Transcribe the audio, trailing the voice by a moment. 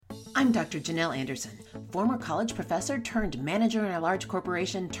I'm Dr. Janelle Anderson, former college professor turned manager in a large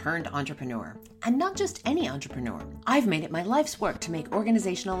corporation turned entrepreneur. And not just any entrepreneur. I've made it my life's work to make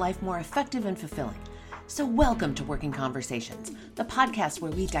organizational life more effective and fulfilling. So welcome to Working Conversations, the podcast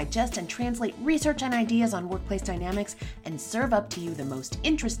where we digest and translate research and ideas on workplace dynamics and serve up to you the most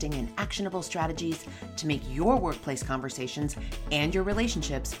interesting and actionable strategies to make your workplace conversations and your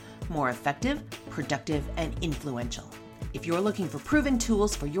relationships more effective, productive, and influential. If you're looking for proven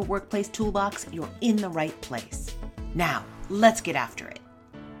tools for your workplace toolbox, you're in the right place. Now, let's get after it.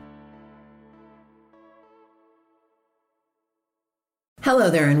 Hello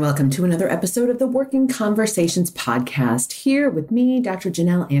there, and welcome to another episode of the Working Conversations podcast, here with me, Dr.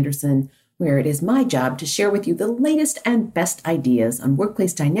 Janelle Anderson, where it is my job to share with you the latest and best ideas on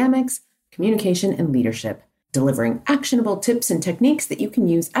workplace dynamics, communication, and leadership, delivering actionable tips and techniques that you can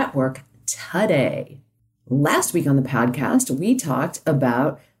use at work today. Last week on the podcast, we talked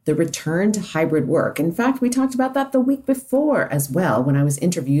about the return to hybrid work. In fact, we talked about that the week before as well when I was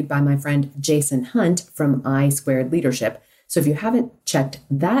interviewed by my friend Jason Hunt from I Squared Leadership. So if you haven't checked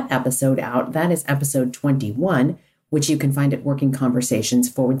that episode out, that is episode 21, which you can find at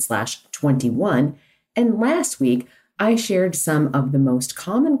workingconversations/21. And last week, I shared some of the most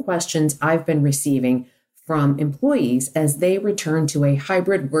common questions I've been receiving from employees as they return to a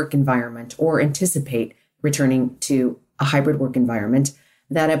hybrid work environment or anticipate returning to a hybrid work environment.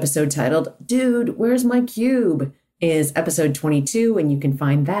 That episode titled, Dude, Where's My Cube? Is episode 22, and you can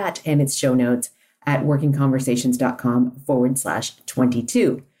find that and its show notes at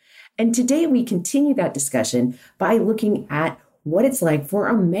workingconversations.com/22. And today we continue that discussion by looking at what it's like for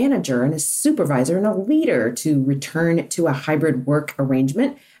a manager and a supervisor and a leader to return to a hybrid work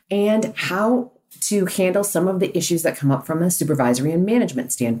arrangement and how to handle some of the issues that come up from a supervisory and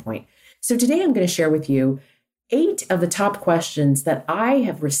management standpoint. So today I'm going to share with you 8 of the top questions that I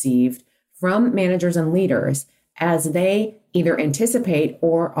have received from managers and leaders as they either anticipate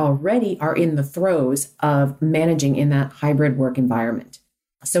or already are in the throes of managing in that hybrid work environment.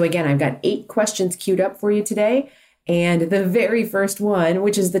 So again, I've got 8 questions queued up for you today. And the very first one,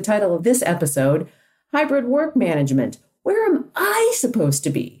 which is the title of this episode, Hybrid Work Management. Where am I supposed to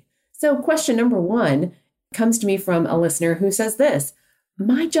be? So question number 1 comes to me from a listener who says this: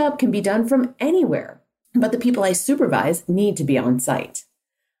 my job can be done from anywhere, but the people I supervise need to be on site.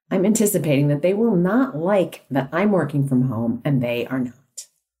 I'm anticipating that they will not like that I'm working from home and they are not.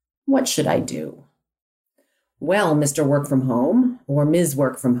 What should I do? Well, Mr. Work from Home or Ms.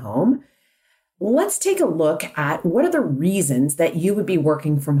 Work from Home, let's take a look at what are the reasons that you would be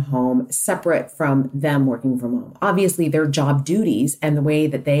working from home separate from them working from home. Obviously, their job duties and the way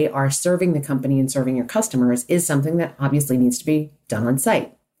that they are serving the company and serving your customers is something that obviously needs to be done on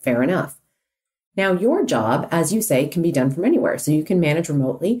site. Fair enough. Now, your job, as you say, can be done from anywhere. So you can manage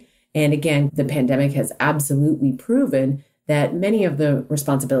remotely. And again, the pandemic has absolutely proven that many of the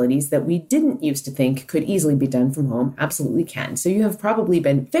responsibilities that we didn't used to think could easily be done from home absolutely can. So you have probably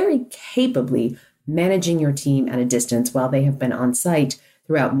been very capably managing your team at a distance while they have been on site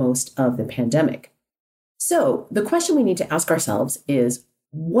throughout most of the pandemic. So the question we need to ask ourselves is,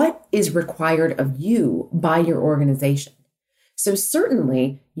 what is required of you by your organization? So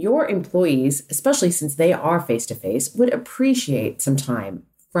certainly your employees, especially since they are face-to-face, would appreciate some time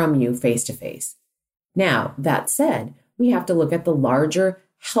from you face-to-face. Now, that said, we have to look at the larger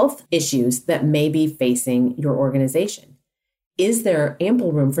health issues that may be facing your organization. Is there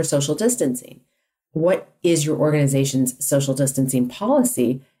ample room for social distancing? What is your organization's social distancing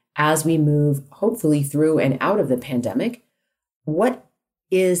policy as we move hopefully through and out of the pandemic? What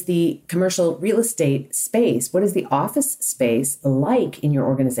is the commercial real estate space? What is the office space like in your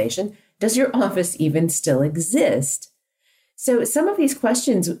organization? Does your office even still exist? So some of these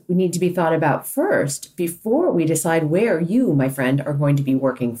questions need to be thought about first before we decide where you, my friend, are going to be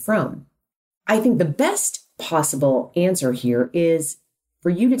working from. I think the best possible answer here is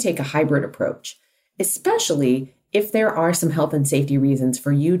for you to take a hybrid approach, especially if there are some health and safety reasons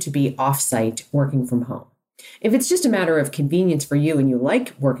for you to be off-site working from home. If it's just a matter of convenience for you and you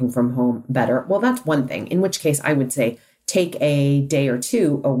like working from home better, well, that's one thing, in which case I would say take a day or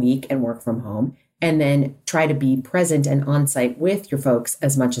 2 a week and work from home, and then try to be present and on-site with your folks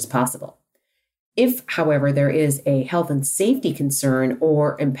as much as possible. If, however, there is a health and safety concern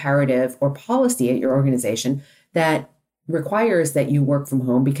or imperative or policy at your organization that requires that you work from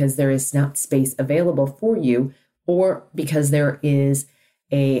home because there is not space available for you, or because there is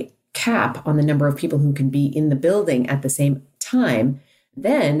a cap on the number of people who can be in the building at the same time,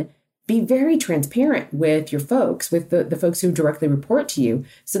 then be very transparent with your folks, with the folks who directly report to you,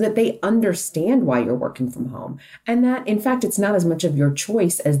 so that they understand why you're working from home. And that, in fact, it's not as much of your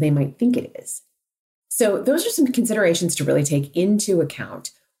choice as they might think it is. So those are some considerations to really take into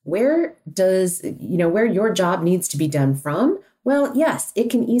account. Where your job needs to be done from? Well, yes, it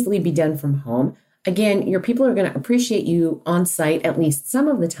can easily be done from home. Again, your people are going to appreciate you on site at least some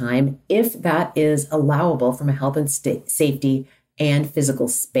of the time if that is allowable from a health and safety and physical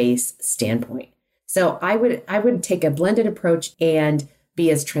space standpoint. So I would take a blended approach and be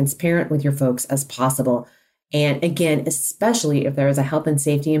as transparent with your folks as possible. And again, especially if there is a health and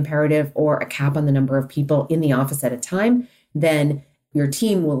safety imperative or a cap on the number of people in the office at a time, then your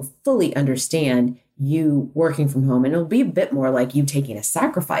team will fully understand you working from home. And it'll be a bit more like you taking a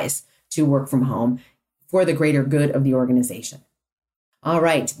sacrifice to work from home for the greater good of the organization. All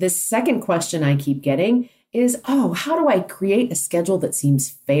right. The second question I keep getting is, how do I create a schedule that seems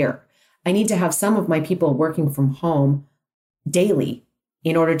fair? I need to have some of my people working from home daily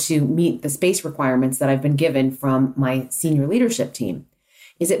in order to meet the space requirements that I've been given from my senior leadership team.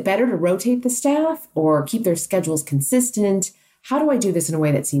 Is it better to rotate the staff or keep their schedules consistent? How do I do this in a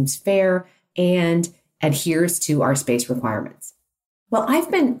way that seems fair and adheres to our space requirements? Well, I've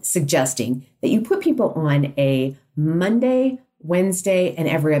been suggesting that you put people on a Monday, Wednesday, and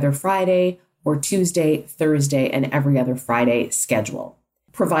every other Friday, or Tuesday, Thursday, and every other Friday schedule,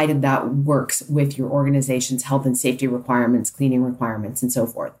 provided that works with your organization's health and safety requirements, cleaning requirements, and so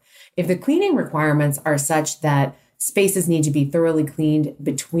forth. If the cleaning requirements are such that spaces need to be thoroughly cleaned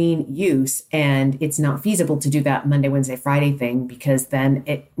between use, and it's not feasible to do that Monday, Wednesday, Friday thing, because then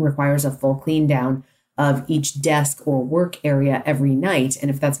it requires a full clean down of each desk or work area every night. And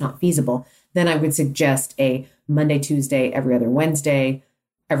if that's not feasible, then I would suggest a Monday, Tuesday, every other Wednesday,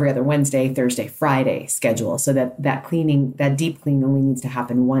 Thursday, Friday schedule, so that cleaning, that deep clean only needs to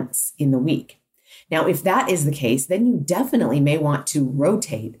happen once in the week. Now, if that is the case, then you definitely may want to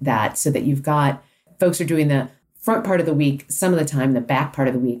rotate that so that you've got folks who are doing the front part of the week some of the time, the back part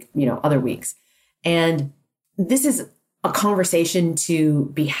of the week, other weeks. And this is a conversation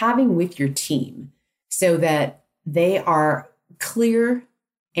to be having with your team so that they are clear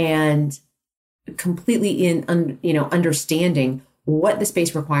and completely in understanding what the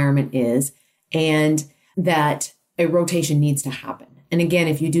space requirement is and that a rotation needs to happen. And again,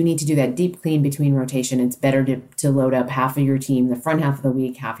 if you do need to do that deep clean between rotation, it's better to load up half of your team the front half of the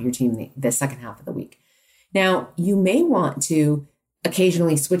week, half of your team the second half of the week. Now, you may want to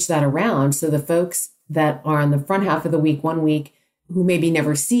occasionally switch that around so the folks that are on the front half of the week one week, who maybe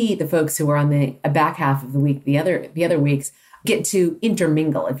never see the folks who are on the back half of the week the other weeks, get to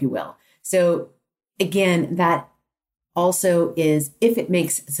intermingle, if you will. So again, that also is if it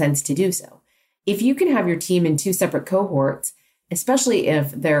makes sense to do so. If you can have your team in two separate cohorts, especially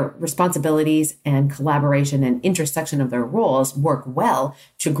if their responsibilities and collaboration and intersection of their roles work well,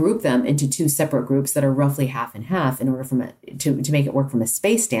 to group them into two separate groups that are roughly half and half in order to make it work from a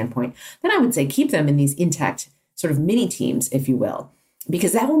space standpoint, then I would say keep them in these intact sort of mini teams, if you will,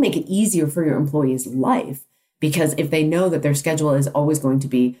 because that will make it easier for your employees' life. Because if they know that their schedule is always going to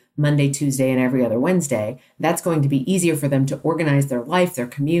be Monday, Tuesday, and every other Wednesday, that's going to be easier for them to organize their life, their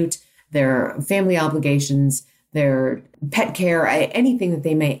commute, their family obligations, their pet care, anything that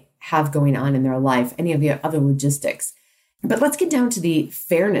they may have going on in their life, any of the other logistics. But let's get down to the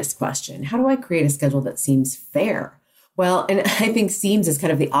fairness question. How do I create a schedule that seems fair? Well, and I think seems is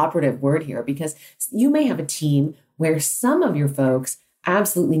kind of the operative word here, because you may have a team where some of your folks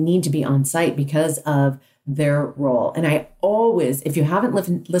absolutely need to be on site because of their role. And I always, if you haven't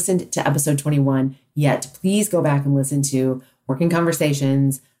listened to episode 21 yet, please go back and listen to Working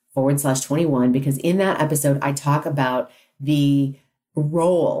Conversations /21, because in that episode, I talk about the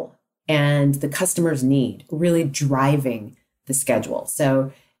role and the customer's need really driving the schedule.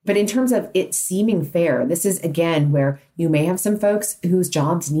 So, but in terms of it seeming fair, this is again where you may have some folks whose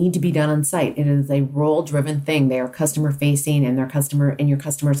jobs need to be done on site. It is a role-driven thing. They are customer facing, and your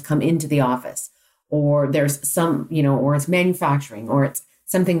customers come into the office, or there's some, or it's manufacturing, or it's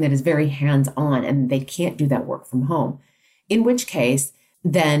something that is very hands-on and they can't do that work from home. In which case,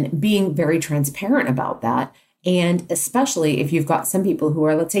 then being very transparent about that. And especially if you've got some people who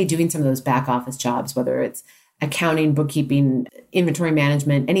are, let's say, doing some of those back office jobs, whether it's accounting, bookkeeping, inventory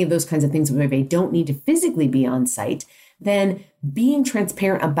management, any of those kinds of things where they don't need to physically be on site, then being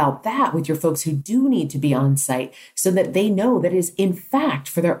transparent about that with your folks who do need to be on site so that they know that it is in fact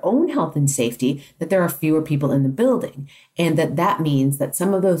for their own health and safety that there are fewer people in the building. And that means that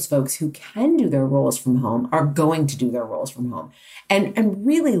some of those folks who can do their roles from home are going to do their roles from home. And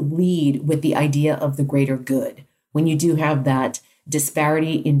really lead with the idea of the greater good when you do have that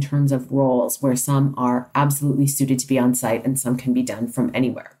disparity in terms of roles, where some are absolutely suited to be on site and some can be done from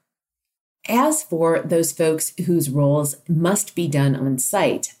anywhere. As for those folks whose roles must be done on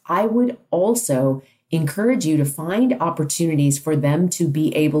site, I would also encourage you to find opportunities for them to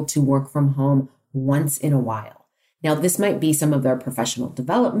be able to work from home once in a while. Now, this might be some of their professional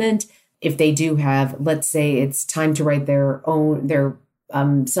development. If they do have, let's say it's time to write their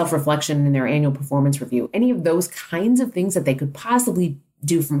self-reflection in their annual performance review, any of those kinds of things that they could possibly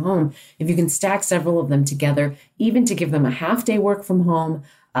do from home, if you can stack several of them together, even to give them a half day work from home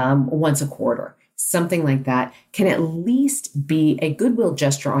once a quarter, something like that can at least be a goodwill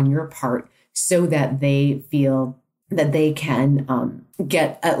gesture on your part so that they feel that they can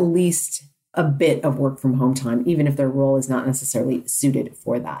get at least a bit of work from home time, even if their role is not necessarily suited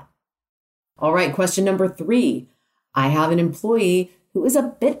for that. All right, question number 3. I have an employee who is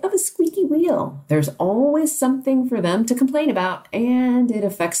a bit of a squeaky wheel. There's always something for them to complain about, and it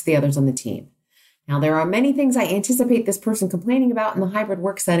affects the others on the team. Now, there are many things I anticipate this person complaining about in the hybrid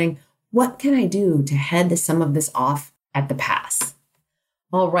work setting. What can I do to head some of this off at the pass?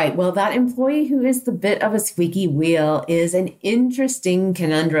 All right, well, that employee who is the bit of a squeaky wheel is an interesting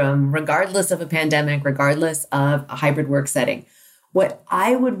conundrum, regardless of a pandemic, regardless of a hybrid work setting. What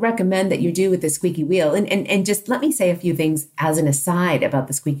I would recommend that you do with the squeaky wheel, and just let me say a few things as an aside about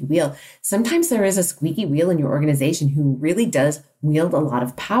the squeaky wheel. Sometimes there is a squeaky wheel in your organization who really does wield a lot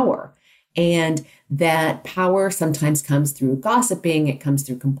of power. And that power sometimes comes through gossiping, it comes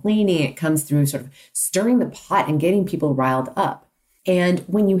through complaining, it comes through sort of stirring the pot and getting people riled up. And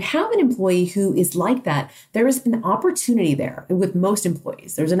when you have an employee who is like that, there is an opportunity there with most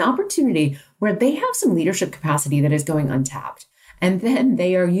employees. There's an opportunity where they have some leadership capacity that is going untapped. And then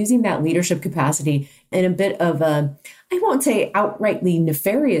they are using that leadership capacity in a bit of a, I won't say outrightly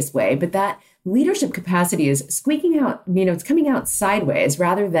nefarious way, but that leadership capacity is squeaking out, it's coming out sideways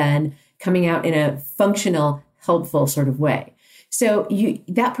rather than coming out in a functional, helpful sort of way. So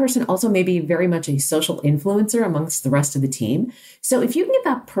that person also may be very much a social influencer amongst the rest of the team. So if you can get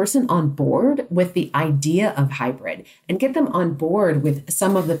that person on board with the idea of hybrid and get them on board with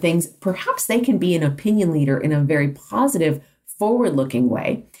some of the things, perhaps they can be an opinion leader in a very positive, forward-looking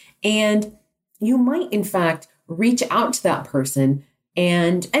way. And you might, in fact, reach out to that person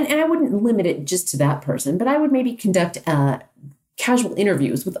and I wouldn't limit it just to that person, but I would maybe conduct casual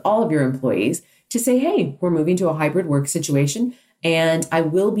interviews with all of your employees to say, hey, we're moving to a hybrid work situation, and I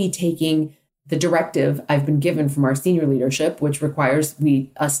will be taking the directive I've been given from our senior leadership, which requires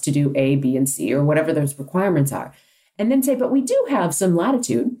us to do A, B, and C, or whatever those requirements are. And then say, but we do have some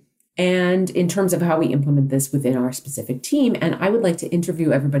latitude and in terms of how we implement this within our specific team. And I would like to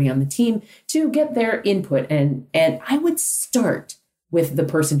interview everybody on the team to get their input. And I would start with the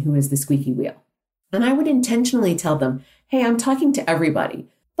person who is the squeaky wheel. And I would intentionally tell them, hey, I'm talking to everybody,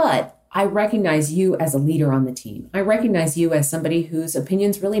 but I recognize you as a leader on the team. I recognize you as somebody whose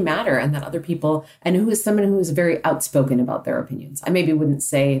opinions really matter and that other people, and who is someone who is very outspoken about their opinions. I maybe wouldn't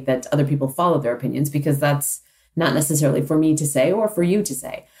say that other people follow their opinions because that's not necessarily for me to say or for you to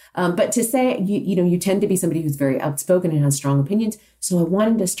say. But to say, you tend to be somebody who's very outspoken and has strong opinions. So I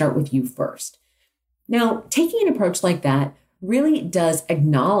wanted to start with you first. Now, taking an approach like that really does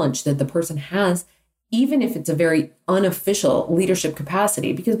acknowledge that the person has, even if it's a very unofficial leadership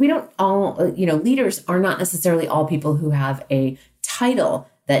capacity, because we don't all, leaders are not necessarily all people who have a title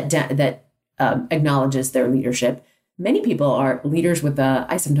that acknowledges their leadership. Many people are leaders with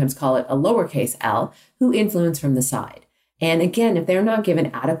I sometimes call it a lowercase l, who influence from the side. And again, if they're not given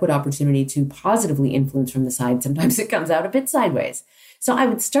adequate opportunity to positively influence from the side, sometimes it comes out a bit sideways. So I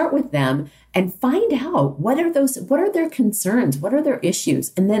would start with them and find out what are their concerns, what are their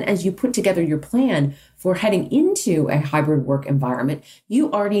issues? And then as you put together your plan for heading into a hybrid work environment,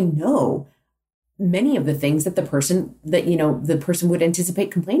 you already know many of the things that the person would anticipate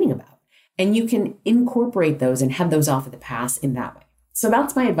complaining about. And you can incorporate those and head those off at the pass in that way. So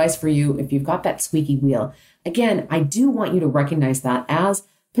that's my advice for you if you've got that squeaky wheel. Again, I do want you to recognize that as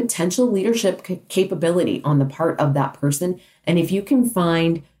potential leadership capability on the part of that person. And if you can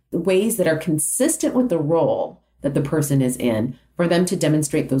find ways that are consistent with the role that the person is in for them to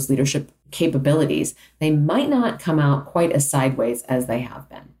demonstrate those leadership capabilities, they might not come out quite as sideways as they have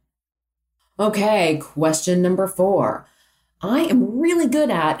been. Okay, question number 4. I am really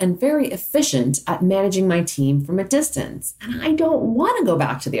good at and very efficient at managing my team from a distance, and I don't want to go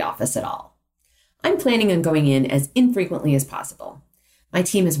back to the office at all. I'm planning on going in as infrequently as possible. My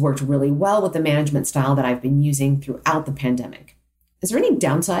team has worked really well with the management style that I've been using throughout the pandemic. Is there any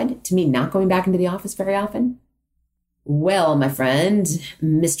downside to me not going back into the office very often? Well, my friend,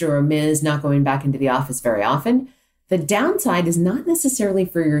 Mr. or Ms. not going back into the office very often, The downside is not necessarily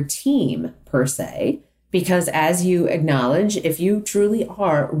for your team per se, because as you acknowledge, if you truly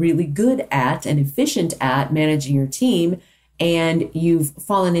are really good at and efficient at managing your team and you've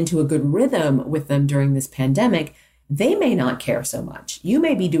fallen into a good rhythm with them during this pandemic, they may not care so much. You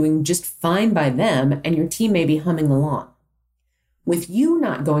may be doing just fine by them and your team may be humming along. With you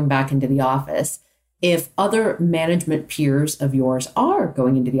not going back into the office, if other management peers of yours are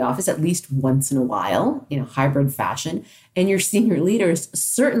going into the office at least once in a while, in a hybrid fashion, and your senior leaders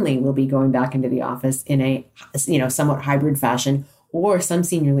certainly will be going back into the office in a, somewhat hybrid fashion, or some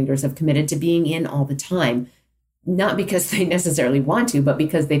senior leaders have committed to being in all the time, not because they necessarily want to, but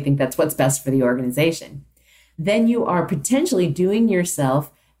because they think that's what's best for the organization. Then you are potentially doing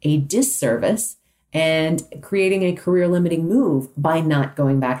yourself a disservice and creating a career limiting move by not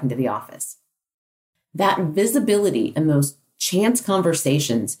going back into the office. That visibility and those chance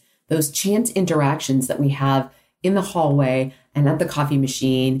conversations, those chance interactions that we have in the hallway and at the coffee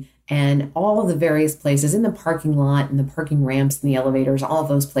machine and all of the various places in the parking lot and the parking ramps and the elevators, all of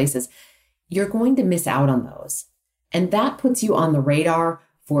those places, you're going to miss out on those. And that puts you on the radar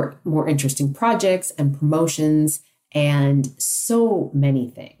for more interesting projects and promotions and so many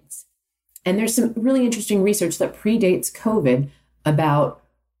things. And there's some really interesting research that predates COVID about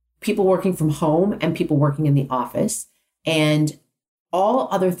people working from home and people working in the office, and all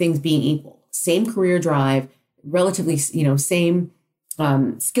other things being equal, same career drive, relatively, same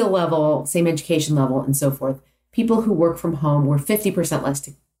skill level, same education level, and so forth. People who work from home were 50% less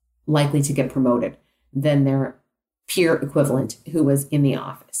likely to get promoted than their peer equivalent who was in the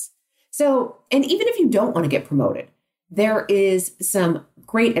office. So, and even if you don't want to get promoted, there is some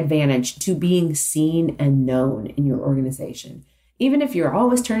great advantage to being seen and known in your organization. Even if you're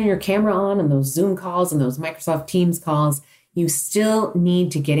always turning your camera on those Zoom calls and those Microsoft Teams calls, you still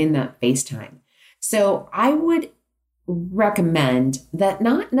need to get in that FaceTime. So I would recommend that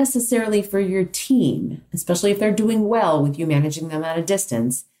not necessarily for your team, especially if they're doing well with you managing them at a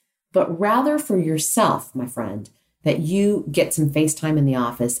distance, but rather for yourself, my friend, that you get some FaceTime in the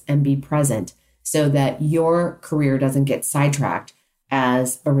office and be present so that your career doesn't get sidetracked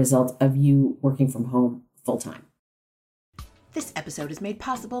as a result of you working from home full time. This episode is made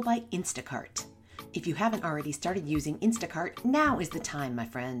possible by Instacart. If you haven't already started using Instacart, now is the time, my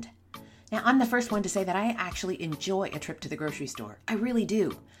friend. Now, I'm the first one to say that I actually enjoy a trip to the grocery store. I really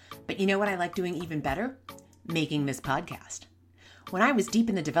do. But you know what I like doing even better? Making this podcast. When I was deep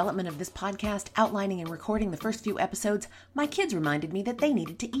in the development of this podcast, outlining and recording the first few episodes, my kids reminded me that they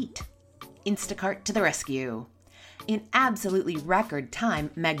needed to eat. Instacart to the rescue. In absolutely record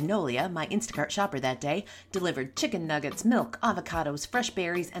time, Magnolia, my Instacart shopper that day, delivered chicken nuggets, milk, avocados, fresh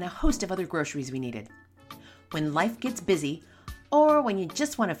berries, and a host of other groceries we needed. When life gets busy, or when you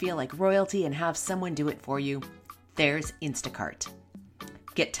just want to feel like royalty and have someone do it for you, there's Instacart.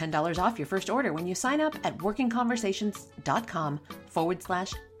 Get $10 off your first order when you sign up at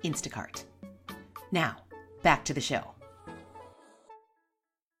workingconversations.com/Instacart. Now, back to the show.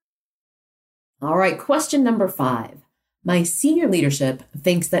 All right, question number 5. My senior leadership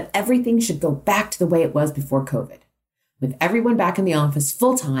thinks that everything should go back to the way it was before COVID, with everyone back in the office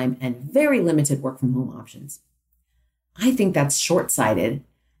full-time and very limited work-from-home options. I think that's short-sighted,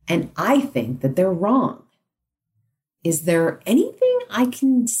 and I think that they're wrong. Is there anything I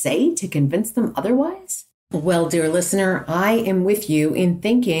can say to convince them otherwise? Well, dear listener, I am with you in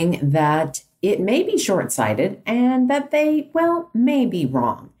thinking that it may be short-sighted and that they, may be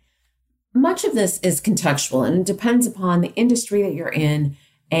wrong. Much of this is contextual and it depends upon the industry that you're in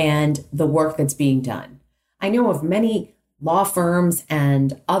and the work that's being done. I know of many law firms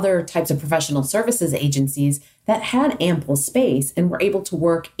and other types of professional services agencies that had ample space and were able to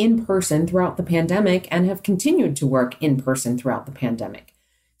work in person throughout the pandemic and have continued to work in person throughout the pandemic.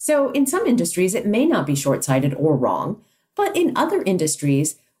 So in some industries, it may not be short-sighted or wrong, but in other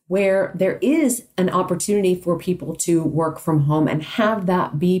industries, where there is an opportunity for people to work from home and have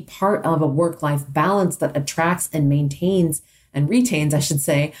that be part of a work-life balance that attracts and maintains and retains, I should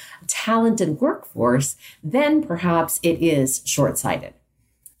say, a talented workforce, then perhaps it is short-sighted.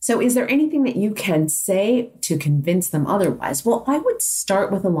 So is there anything that you can say to convince them otherwise? Well, I would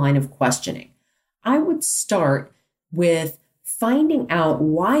start with a line of questioning. I would start with finding out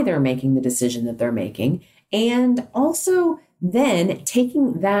why they're making the decision that they're making, and also then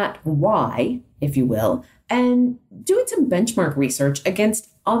taking that why, if you will, and doing some benchmark research against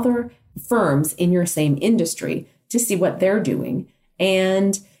other firms in your same industry to see what they're doing.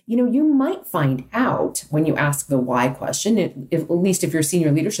 And, you might find out when you ask the why question, at least if your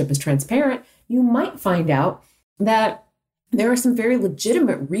senior leadership is transparent, you might find out that there are some very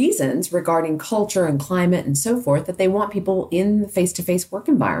legitimate reasons regarding culture and climate and so forth that they want people in the face-to-face work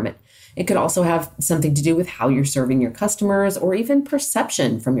environment. It could also have something to do with how you're serving your customers or even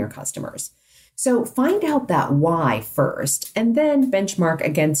perception from your customers. So find out that why first, and then benchmark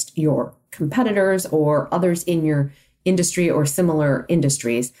against your competitors or others in your industry or similar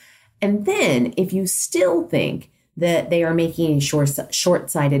industries. And then if you still think that they are making a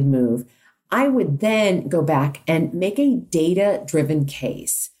short-sighted move, I would then go back and make a data-driven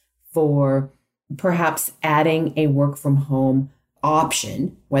case for perhaps adding a work from home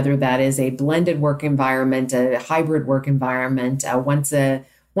option, whether that is a blended work environment, a hybrid work environment, once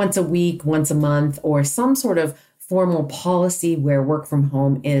a week, once a month, or some sort of formal policy where work from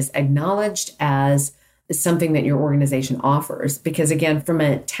home is acknowledged as something that your organization offers. Because again, from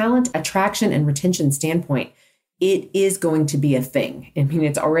a talent attraction and retention standpoint, it is going to be a thing. I mean,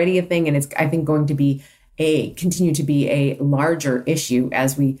 it's already a thing, and it's, I think, going to be continue to be a larger issue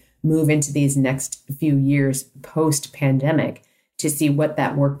as we move into these next few years post-pandemic to see what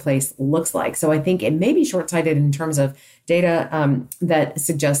that workplace looks like. So I think it may be short-sighted in terms of data that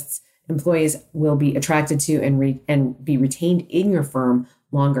suggests employees will be attracted to and be retained in your firm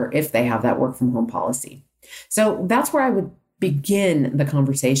longer if they have that work from home policy. So that's where I would begin the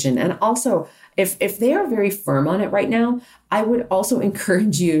conversation. And also, if they are very firm on it right now, I would also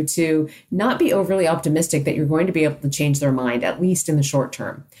encourage you to not be overly optimistic that you're going to be able to change their mind, at least in the short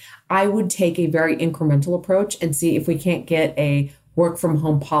term. I would take a very incremental approach and see if we can't get a work from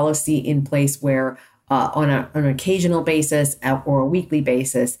home policy in place where on an occasional basis or a weekly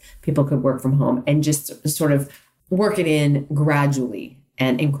basis, people could work from home and just sort of work it in gradually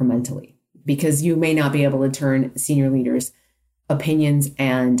and incrementally, because you may not be able to turn senior leaders' opinions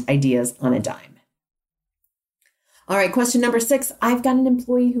and ideas on a dime. All right, question number 6. I've got an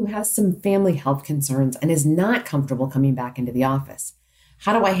employee who has some family health concerns and is not comfortable coming back into the office.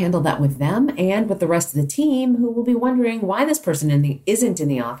 How do I handle that with them and with the rest of the team who will be wondering why this person isn't in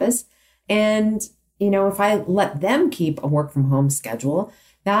the office? And, if I let them keep a work from home schedule,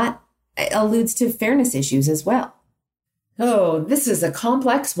 that alludes to fairness issues as well. Oh, this is a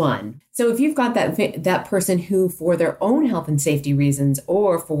complex one. So if you've got that person who, for their own health and safety reasons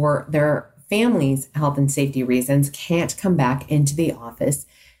or for their family's health and safety reasons, can't come back into the office,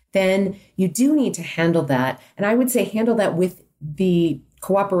 then you do need to handle that. And I would say handle that with the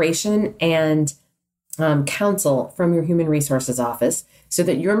cooperation and counsel from your human resources office, so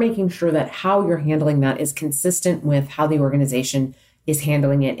that you're making sure that how you're handling that is consistent with how the organization is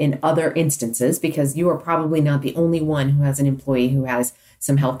handling it in other instances, because you are probably not the only one who has an employee who has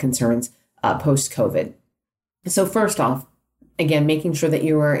some health concerns post-COVID. So first off, again, making sure that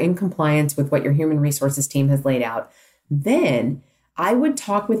you are in compliance with what your human resources team has laid out. Then I would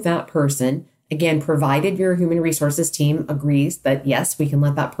talk with that person, again, provided your human resources team agrees that, yes, we can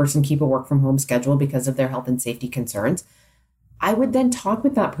let that person keep a work from home schedule because of their health and safety concerns. I would then talk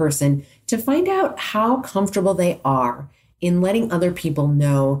with that person to find out how comfortable they are in letting other people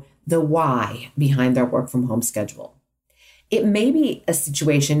know the why behind their work from home schedule. It may be a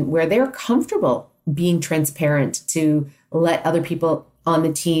situation where they're comfortable being transparent to let other people on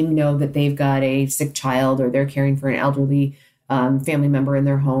the team know that they've got a sick child, or they're caring for an elderly family member in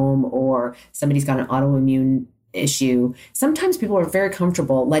their home, or somebody's got an autoimmune issue. Sometimes people are very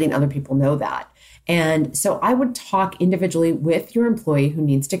comfortable letting other people know that. And so I would talk individually with your employee who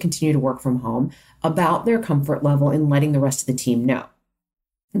needs to continue to work from home about their comfort level in letting the rest of the team know.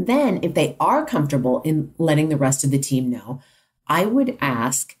 Then, if they are comfortable in letting the rest of the team know, I would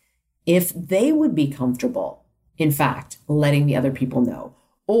ask if they would be comfortable, in fact, letting the other people know,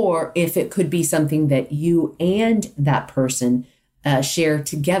 or if it could be something that you and that person share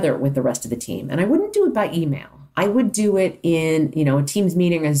together with the rest of the team. And I wouldn't do it by email. I would do it in, a Teams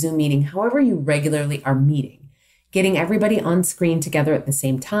meeting, a Zoom meeting, however you regularly are meeting, getting everybody on screen together at the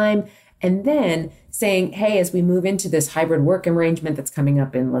same time, and then saying, hey, as we move into this hybrid work arrangement that's coming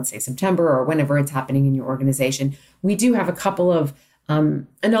up in, let's say, September or whenever it's happening in your organization, we do have a couple of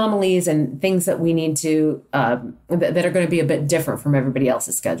anomalies and things that we need to, that are going to be a bit different from everybody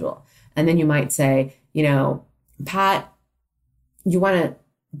else's schedule. And then you might say, Pat, you want to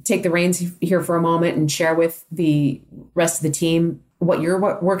take the reins here for a moment and share with the rest of the team what your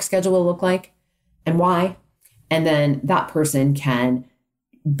work schedule will look like and why. And then that person can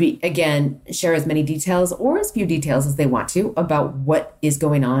share as many details or as few details as they want to about what is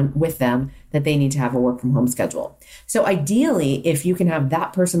going on with them that they need to have a work from home schedule. So ideally, if you can have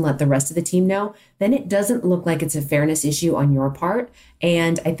that person let the rest of the team know, then it doesn't look like it's a fairness issue on your part.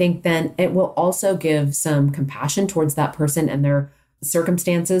 And I think then it will also give some compassion towards that person and their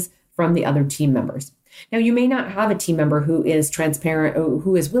circumstances from the other team members. Now, you may not have a team member who is transparent, or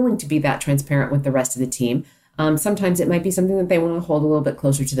who is willing to be that transparent with the rest of the team. Sometimes it might be something that they want to hold a little bit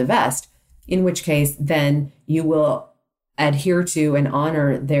closer to the vest, in which case then you will adhere to and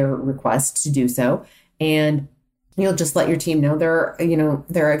honor their request to do so. And you'll just let your team know there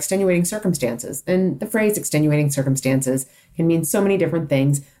are extenuating circumstances. And the phrase extenuating circumstances can mean so many different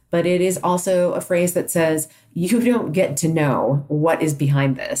things, but it is also a phrase that says you don't get to know what is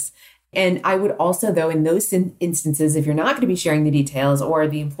behind this. And I would also, though, in those instances, if you're not going to be sharing the details or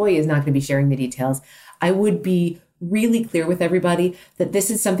the employee is not going to be sharing the details, I would be really clear with everybody that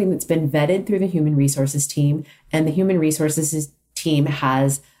this is something that's been vetted through the human resources team. And the human resources team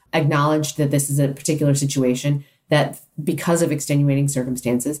has acknowledged that this is a particular situation that, because of extenuating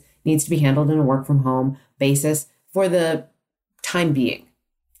circumstances, needs to be handled in a work from home basis for the time being.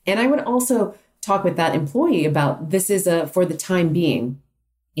 And I would also talk with that employee about this is for the time being.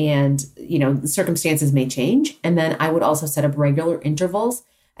 And, the circumstances may change. And then I would also set up regular intervals,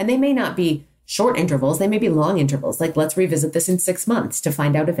 and they may not be short intervals. They may be long intervals. Like, let's revisit this in 6 months to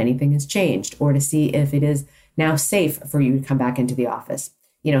find out if anything has changed or to see if it is now safe for you to come back into the office.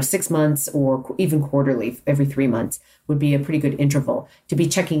 6 months or even quarterly, every 3 months would be a pretty good interval to be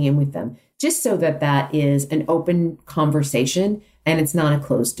checking in with them, just so that that is an open conversation and it's not a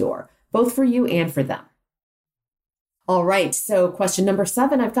closed door, both for you and for them. All right. So question number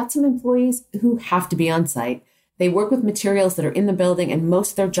 7, I've got some employees who have to be on site. They work with materials that are in the building, and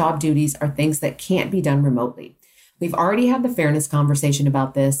most of their job duties are things that can't be done remotely. We've already had the fairness conversation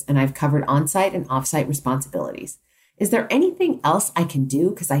about this, and I've covered on-site and off-site responsibilities. Is there anything else I can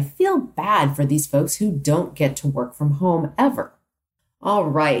do? Because I feel bad for these folks who don't get to work from home ever. All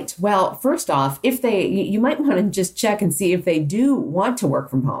right. Well, first off, you might want to just check and see if they do want to work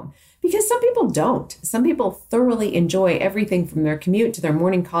from home, because some people don't. Some people thoroughly enjoy everything from their commute to their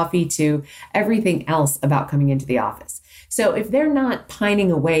morning coffee to everything else about coming into the office. So if they're not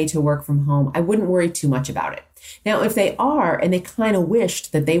pining away to work from home, I wouldn't worry too much about it. Now, if they are, and they kind of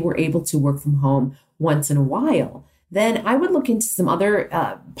wished that they were able to work from home once in a while, then I would look into some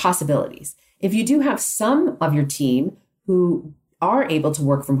other possibilities. If you do have some of your team who are able to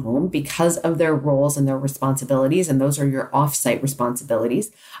work from home because of their roles and their responsibilities, and those are your off-site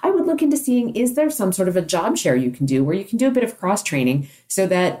responsibilities, I would look into seeing, is there some sort of a job share you can do where you can do a bit of cross-training so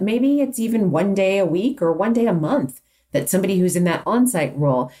that maybe it's even one day a week or one day a month that somebody who's in that on-site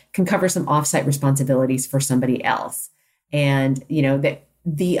role can cover some off-site responsibilities for somebody else. And,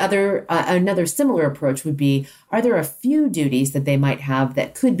 another similar approach would be, are there a few duties that they might have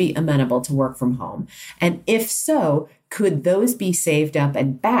that could be amenable to work from home? And if so, could those be saved up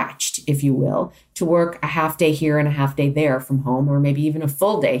and batched, if you will, to work a half day here and a half day there from home, or maybe even a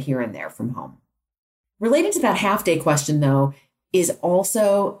full day here and there from home? Related to that half day question, though, is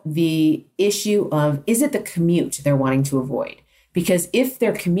also the issue of, is it the commute they're wanting to avoid? Because if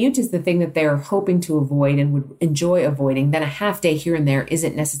their commute is the thing that they're hoping to avoid and would enjoy avoiding, then a half day here and there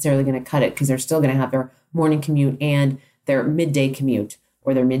isn't necessarily going to cut it, because they're still going to have their morning commute and their midday commute,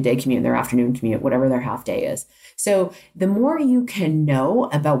 or their midday commute and their afternoon commute, whatever their half day is. So the more you can know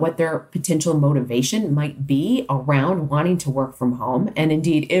about what their potential motivation might be around wanting to work from home, and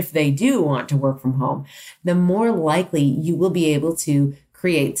indeed, if they do want to work from home, the more likely you will be able to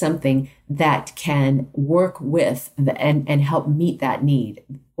create something that can work with and help meet that need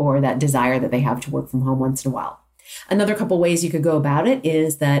or that desire that they have to work from home once in a while. Another couple ways you could go about it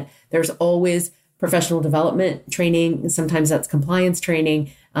is that there's always professional development training. Sometimes that's compliance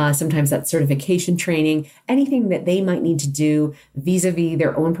training. Sometimes that's certification training, anything that they might need to do vis-a-vis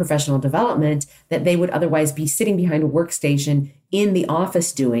their own professional development that they would otherwise be sitting behind a workstation in the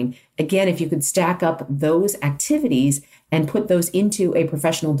office doing. Again, if you could stack up those activities and put those into a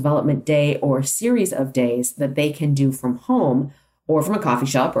professional development day or series of days that they can do from home or from a coffee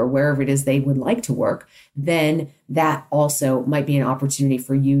shop or wherever it is they would like to work, then that also might be an opportunity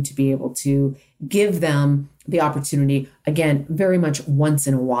for you to be able to give them the opportunity, again, very much once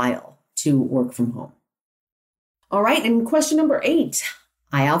in a while, to work from home. All right, and question number 8.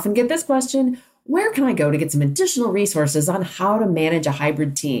 I often get this question: where can I go to get some additional resources on how to manage a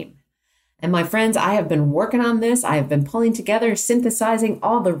hybrid team? And my friends, I have been working on this. I have been pulling together, synthesizing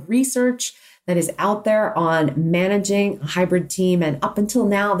all the research that is out there on managing a hybrid team. And up until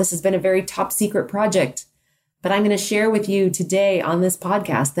now, this has been a very top secret project. But I'm going to share with you today on this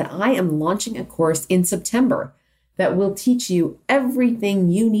podcast that I am launching a course in September that will teach you everything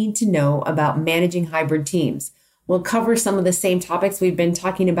you need to know about managing hybrid teams. We'll cover some of the same topics we've been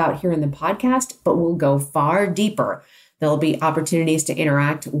talking about here in the podcast, but we'll go far deeper. There'll be opportunities to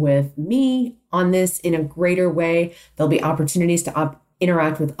interact with me on this in a greater way. There'll be opportunities to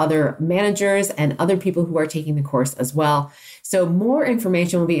interact with other managers and other people who are taking the course as well. So more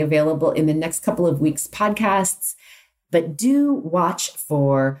information will be available in the next couple of weeks' podcasts, but do watch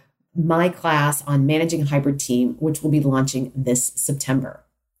for my class on managing a hybrid team, which will be launching this September.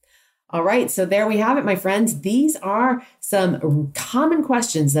 All right, so there we have it, my friends. These are some common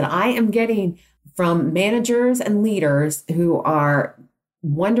questions that I am getting from managers and leaders who are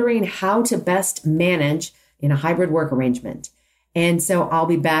wondering how to best manage in a hybrid work arrangement. And so I'll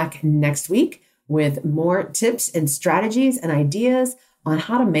be back next week with more tips and strategies and ideas on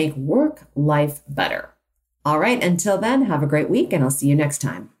how to make work life better. All right, until then, have a great week and I'll see you next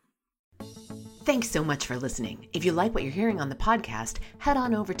time. Thanks so much for listening. If you like what you're hearing on the podcast, head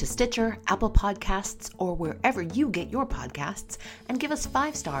on over to Stitcher, Apple Podcasts, or wherever you get your podcasts and give us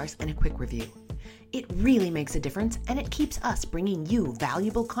 5 stars and a quick review. It really makes a difference and it keeps us bringing you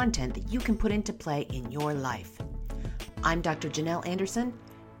valuable content that you can put into play in your life. I'm Dr. Janelle Anderson,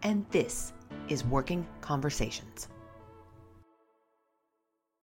 and this is Working Conversations.